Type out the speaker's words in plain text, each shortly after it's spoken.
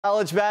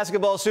College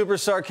basketball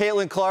superstar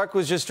Caitlin Clark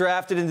was just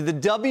drafted into the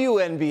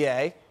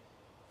WNBA.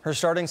 Her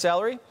starting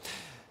salary,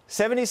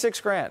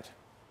 $76 grand.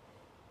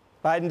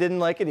 Biden didn't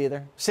like it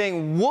either,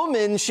 saying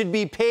women should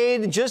be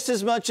paid just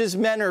as much as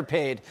men are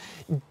paid.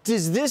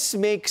 Does this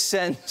make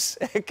sense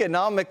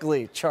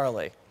economically,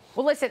 Charlie?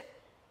 Well, listen,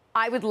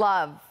 I would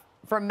love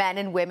for men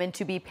and women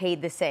to be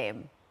paid the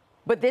same.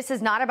 But this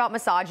is not about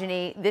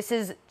misogyny. This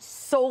is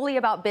solely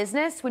about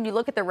business. When you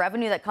look at the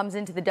revenue that comes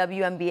into the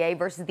WNBA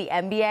versus the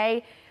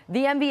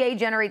NBA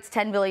generates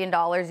 $10 billion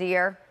a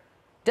year.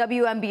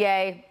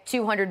 WNBA,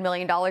 $200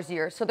 million a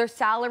year. So their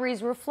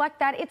salaries reflect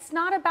that. It's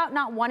not about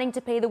not wanting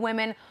to pay the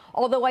women,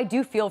 although I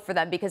do feel for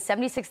them, because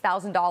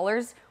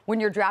 $76,000 when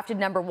you're drafted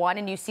 #1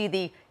 and you see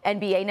the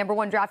NBA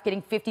 #1 draft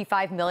getting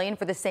 $55 million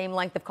for the same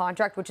length of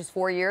contract, which is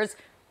 4 years,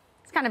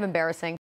 it's kind of embarrassing.